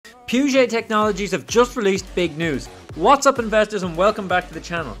Puget Technologies have just released big news. What's up investors and welcome back to the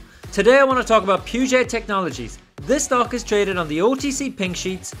channel. Today I want to talk about Puget Technologies. This stock is traded on the OTC Pink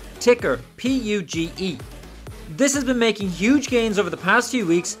Sheets, ticker PUGE. This has been making huge gains over the past few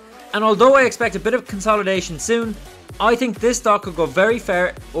weeks, and although I expect a bit of consolidation soon, I think this stock could go very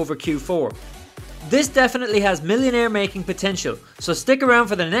far over Q4. This definitely has millionaire making potential, so stick around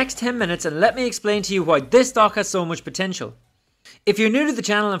for the next 10 minutes and let me explain to you why this stock has so much potential. If you're new to the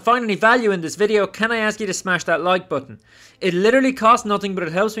channel and find any value in this video, can I ask you to smash that like button? It literally costs nothing, but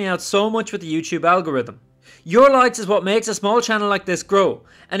it helps me out so much with the YouTube algorithm. Your likes is what makes a small channel like this grow,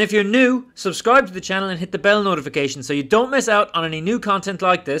 and if you're new, subscribe to the channel and hit the bell notification so you don't miss out on any new content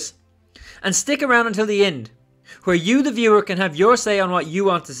like this. And stick around until the end, where you the viewer can have your say on what you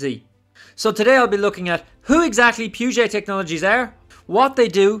want to see. So today I'll be looking at who exactly Puget Technologies are, what they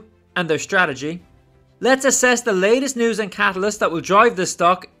do, and their strategy. Let's assess the latest news and catalysts that will drive this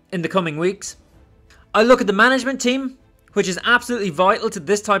stock in the coming weeks. I look at the management team, which is absolutely vital to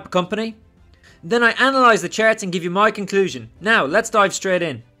this type of company. Then I analyse the charts and give you my conclusion. Now let's dive straight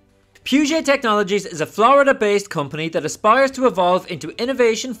in. Puget Technologies is a Florida-based company that aspires to evolve into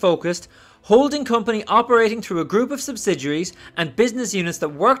innovation-focused holding company operating through a group of subsidiaries and business units that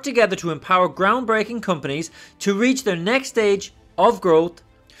work together to empower groundbreaking companies to reach their next stage of growth,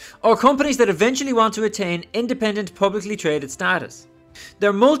 or companies that eventually want to attain independent publicly traded status.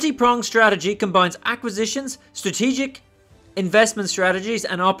 Their multi-pronged strategy combines acquisitions, strategic investment strategies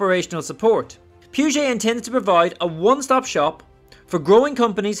and operational support. Puget intends to provide a one-stop shop for growing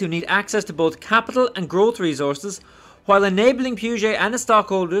companies who need access to both capital and growth resources, while enabling Puget and its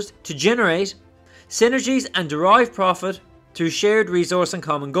stockholders to generate synergies and derive profit through shared resource and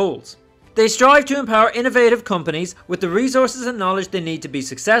common goals. They strive to empower innovative companies with the resources and knowledge they need to be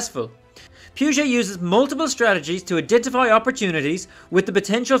successful. Puget uses multiple strategies to identify opportunities with the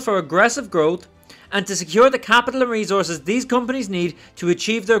potential for aggressive growth and to secure the capital and resources these companies need to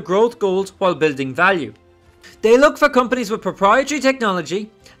achieve their growth goals while building value. They look for companies with proprietary technology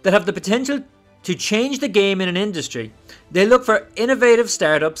that have the potential to change the game in an industry. They look for innovative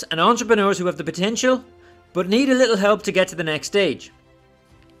startups and entrepreneurs who have the potential but need a little help to get to the next stage.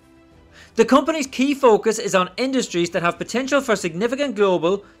 The company's key focus is on industries that have potential for significant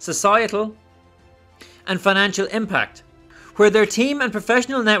global, societal, and financial impact, where their team and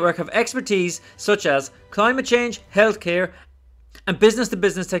professional network have expertise such as climate change, healthcare, and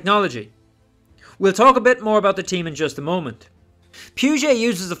business-to-business technology. We'll talk a bit more about the team in just a moment. Puget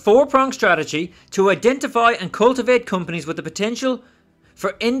uses a four-pronged strategy to identify and cultivate companies with the potential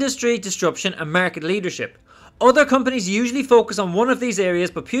for industry disruption and market leadership. Other companies usually focus on one of these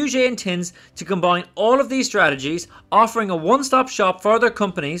areas, but Puget intends to combine all of these strategies, offering a one-stop shop for other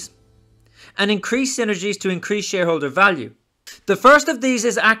companies and increase synergies to increase shareholder value. The first of these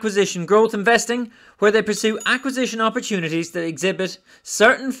is acquisition growth investing, where they pursue acquisition opportunities that exhibit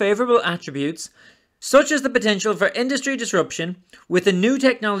certain favorable attributes, such as the potential for industry disruption with a new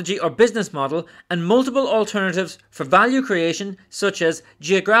technology or business model and multiple alternatives for value creation such as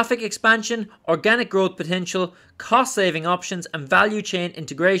geographic expansion, organic growth potential, cost-saving options and value chain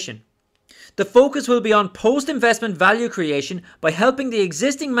integration. The focus will be on post-investment value creation by helping the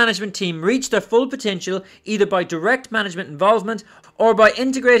existing management team reach their full potential either by direct management involvement or by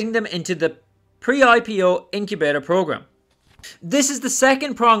integrating them into the pre-IPO incubator program. This is the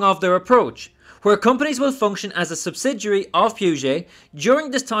second prong of their approach, where companies will function as a subsidiary of Puget.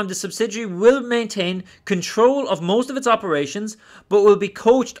 During this time, the subsidiary will maintain control of most of its operations, but will be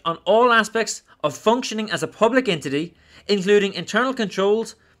coached on all aspects of functioning as a public entity, including internal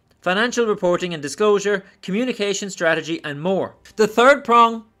controls, financial reporting and disclosure, communication strategy, and more. The third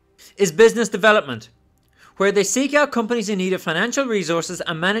prong is business development, where they seek out companies in need of financial resources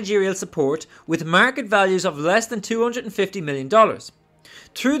and managerial support with market values of less than $250 million.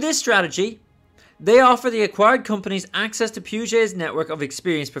 Through this strategy, they offer the acquired companies access to Puget's network of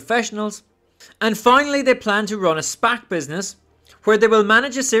experienced professionals. And finally, they plan to run a SPAC business, where they will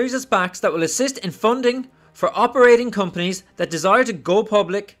manage a series of SPACs that will assist in funding for operating companies that desire to go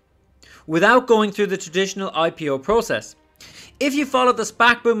public without going through the traditional IPO process. If you followed the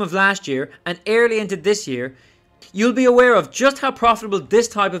SPAC boom of last year and early into this year, you'll be aware of just how profitable this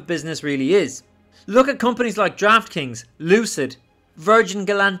type of business really is. Look at companies like DraftKings, Lucid, Virgin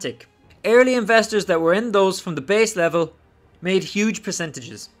Galactic. Early investors that were in those from the base level made huge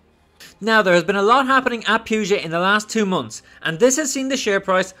percentages. Now, there has been a lot happening at Puget in the last 2 months, and this has seen the share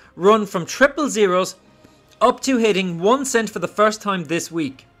price run from triple zeros up to hitting 1 cent for the first time this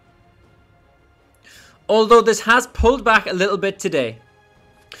week. Although this has pulled back a little bit today.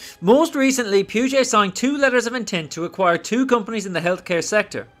 Most recently, Puget signed 2 letters of intent to acquire 2 companies in the healthcare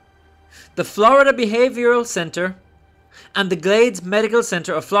sector. the Florida Behavioral Center, and the Glades Medical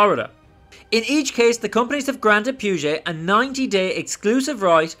Center of Florida. In each case, the companies have granted Puget a 90-day exclusive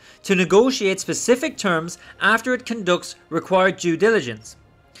right to negotiate specific terms after it conducts required due diligence,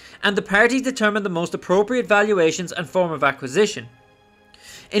 and the parties determine the most appropriate valuations and form of acquisition.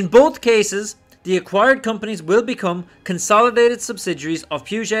 In both cases, the acquired companies will become consolidated subsidiaries of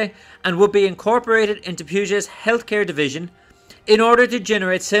Puget and will be incorporated into Puget's healthcare division in order to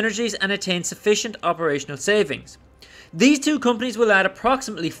generate synergies and attain sufficient operational savings. These two companies will add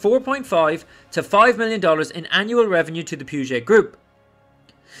approximately $4.5 to $5 million in annual revenue to the Puget Group.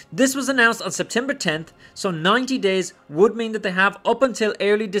 This was announced on September 10th, so 90 days would mean that they have up until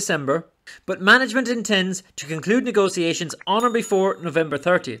early December, but management intends to conclude negotiations on or before November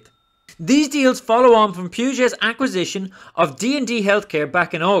 30th. These deals follow on from Puget's acquisition of D&D Healthcare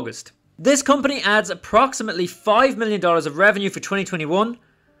back in August. This company adds approximately $5 million of revenue for 2021,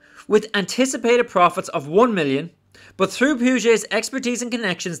 with anticipated profits of $1 million, but through Puget's expertise and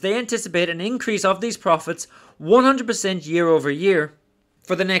connections, they anticipate an increase of these profits 100% year over year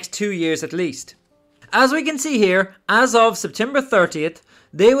for the next 2 years at least. As we can see here, as of September 30th,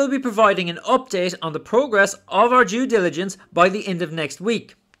 they will be providing an update on the progress of our due diligence by the end of next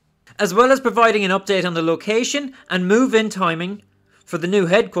week, as well as providing an update on the location and move-in timing for the new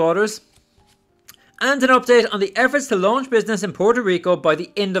headquarters, and an update on the efforts to launch business in Puerto Rico by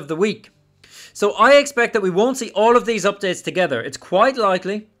the end of the week. So I expect that we won't see all of these updates together. It's quite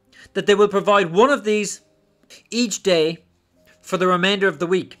likely that they will provide one of these each day for the remainder of the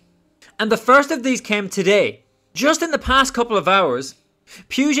week. And the first of these came today. Just in the past couple of hours,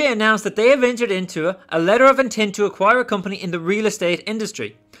 Puget announced that they have entered into a letter of intent to acquire a company in the real estate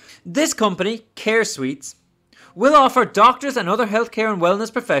industry. This company, Care Suites, will offer doctors and other healthcare and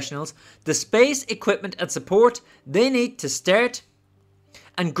wellness professionals the space, equipment and support they need to start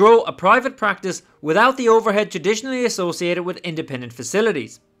and grow a private practice without the overhead traditionally associated with independent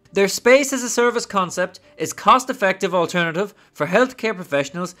facilities. Their space as a service concept is a cost-effective alternative for healthcare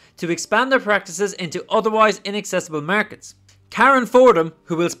professionals to expand their practices into otherwise inaccessible markets. Karen Fordham,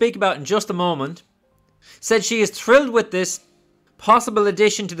 who we'll speak about in just a moment, said she is thrilled with this possible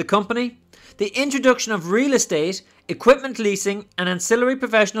addition to the company. The introduction of real estate, equipment leasing and ancillary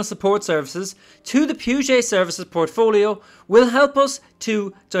professional support services to the Puget Services portfolio will help us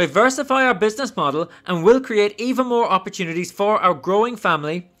to diversify our business model and will create even more opportunities for our growing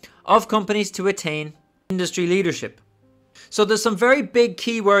family of companies to attain industry leadership. So there's some very big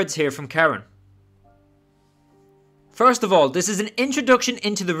key words here from Karen. First of all, this is an introduction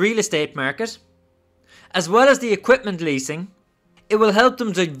into the real estate market, as well as the equipment leasing. It will help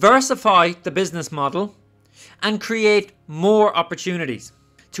them diversify the business model and create more opportunities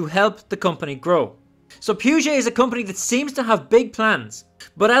to help the company grow. So Puget is a company that seems to have big plans,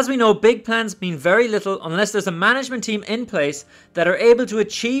 but as we know, big plans mean very little unless there's a management team in place that are able to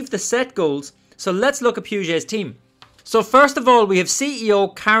achieve the set goals. So let's look at Puget's team. So first of all, we have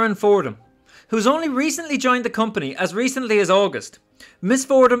CEO Karen Fordham, who's only recently joined the company as recently as August. Ms.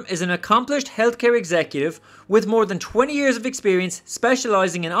 Fordham is an accomplished healthcare executive with more than 20 years of experience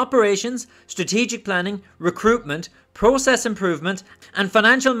specializing in operations, strategic planning, recruitment, process improvement, and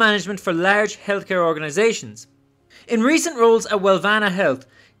financial management for large healthcare organizations. In recent roles at Wellvana Health,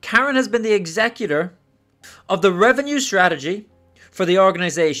 Karen has been the executor of the revenue strategy for the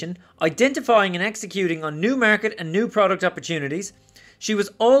organization, identifying and executing on new market and new product opportunities. She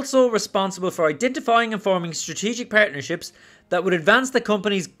was also responsible for identifying and forming strategic partnerships that would advance the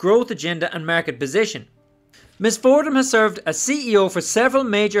company's growth agenda and market position. Ms. Fordham has served as CEO for several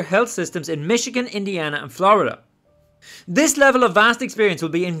major health systems in Michigan, Indiana, and Florida. This level of vast experience will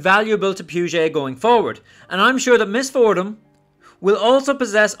be invaluable to Puget going forward, and I'm sure that Ms. Fordham will also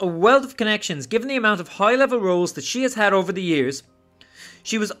possess a wealth of connections given the amount of high-level roles that she has had over the years.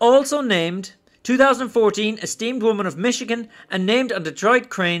 She was also named 2014 Esteemed Woman of Michigan and named on Detroit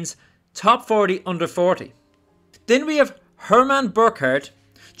Crane's Top 40 Under 40. Then we have Herman Burkhardt,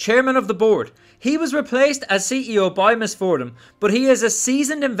 Chairman of the Board. He was replaced as CEO by Ms. Fordham, but he is a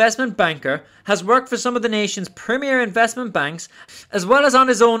seasoned investment banker, has worked for some of the nation's premier investment banks, as well as on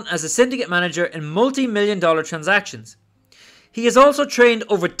his own as a syndicate manager in multi-million-dollar transactions. He has also trained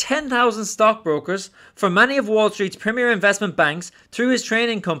over 10,000 stockbrokers for many of Wall Street's premier investment banks through his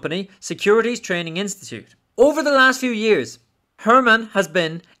training company, Securities Training Institute. Over the last few years, Herman has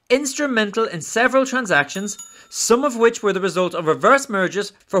been instrumental in several transactions, some of which were the result of reverse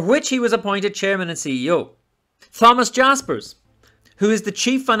mergers for which he was appointed chairman and CEO. Thomas Jaspers, who is the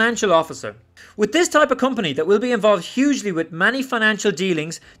chief financial officer. With this type of company that will be involved hugely with many financial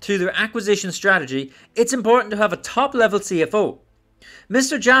dealings through their acquisition strategy, it's important to have a top-level CFO.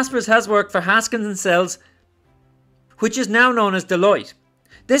 Mr. Jaspers has worked for Haskins & Sells, which is now known as Deloitte.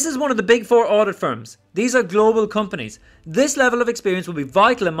 This is one of the big four audit firms. These are global companies. This level of experience will be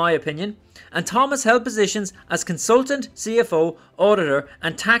vital in my opinion, and Thomas held positions as consultant, CFO, auditor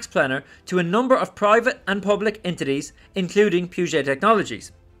and tax planner to a number of private and public entities, including Puget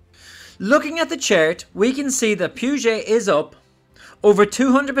Technologies. Looking at the chart, we can see that Puget is up over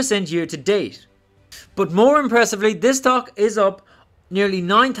 200% year to date. But more impressively, this stock is up nearly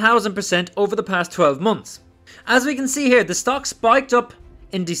 9,000% over the past 12 months. As we can see here, the stock spiked up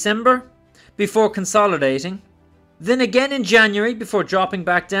in December before consolidating, then again in January before dropping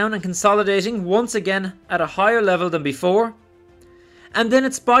back down and consolidating once again at a higher level than before, and then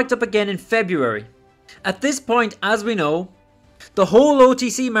it spiked up again in February. At this point, as we know, the whole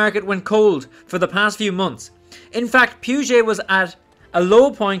OTC market went cold for the past few months. In fact, Puget was at a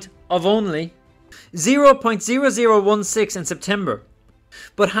low point of only 0.0016 in September,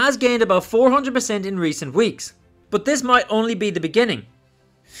 but has gained about 400% in recent weeks. But this might only be the beginning.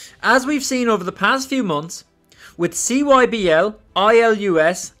 As we've seen over the past few months with CYBL,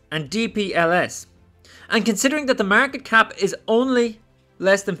 ILUS and DPLS, and considering that the market cap is only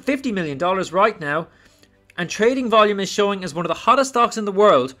less than $50 million right now, and trading volume is showing as one of the hottest stocks in the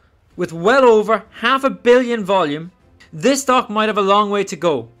world with well over $500 million volume, this stock might have a long way to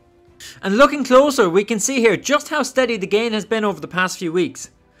go. And looking closer, we can see here just how steady the gain has been over the past few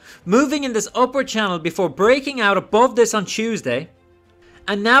weeks, moving in this upward channel before breaking out above this on Tuesday,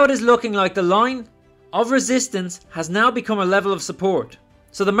 and now it is looking like the line of resistance has now become a level of support.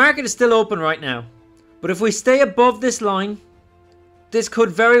 So the market is still open right now, but if we stay above this line, this could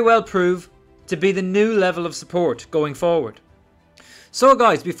very well prove to be the new level of support going forward. So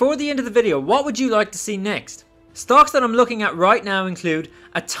guys, before the end of the video, what would you like to see next? Stocks that I'm looking at right now include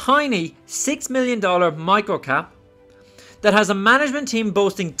a tiny $6 million microcap that has a management team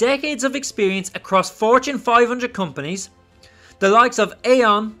boasting decades of experience across Fortune 500 companies, the likes of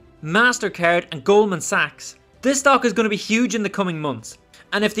Aon, MasterCard and Goldman Sachs. This stock is going to be huge in the coming months,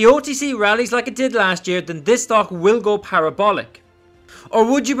 and if the OTC rallies like it did last year, then this stock will go parabolic. Or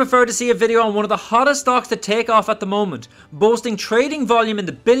would you prefer to see a video on one of the hottest stocks to take off at the moment, boasting trading volume in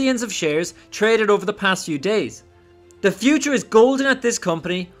the billions of shares traded over the past few days? The future is golden at this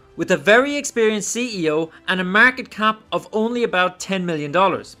company with a very experienced CEO and a market cap of only about $10 million.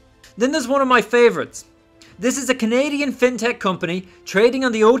 Then there's one of my favourites. This is a Canadian fintech company trading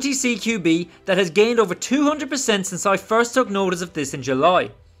on the OTCQB that has gained over 200% since I first took notice of this in July.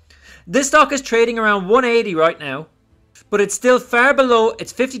 This stock is trading around 180 right now, but it's still far below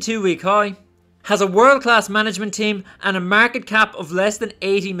its 52-week high, has a world-class management team and a market cap of less than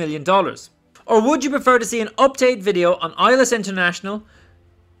 $80 million. Or would you prefer to see an update video on ILUS International,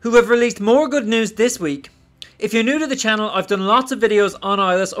 who have released more good news this week? If you're new to the channel, I've done lots of videos on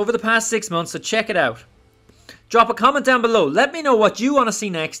ILUS over the past 6 months, so check it out. Drop a comment down below, let me know what you want to see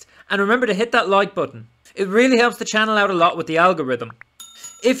next, and remember to hit that like button. It really helps the channel out a lot with the algorithm.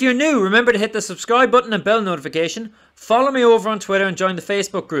 If you're new, remember to hit the subscribe button and bell notification, follow me over on Twitter and join the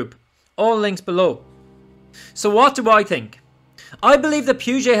Facebook group. All links below. So what do I think? I believe that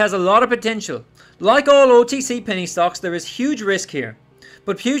Puget has a lot of potential. Like all OTC penny stocks, there is huge risk here.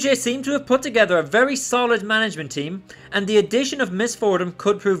 But Puget seem to have put together a very solid management team, and the addition of Miss Fordham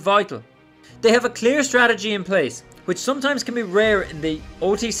could prove vital. They have a clear strategy in place, which sometimes can be rare in the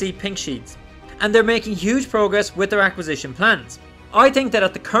OTC pink sheets, and they're making huge progress with their acquisition plans. I think that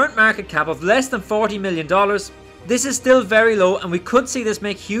at the current market cap of less than $40 million, this is still very low, and we could see this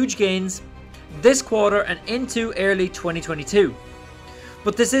make huge gains this quarter and into early 2022.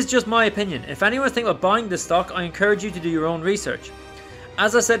 But this is just my opinion. If anyone thinks about buying this stock, I encourage you to do your own research.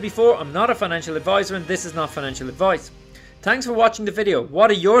 As I said before, I'm not a financial advisor and this is not financial advice. Thanks for watching the video.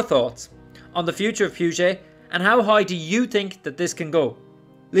 What are your thoughts on the future of Puget and how high do you think that this can go?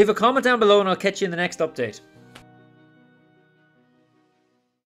 Leave a comment down below and I'll catch you in the next update.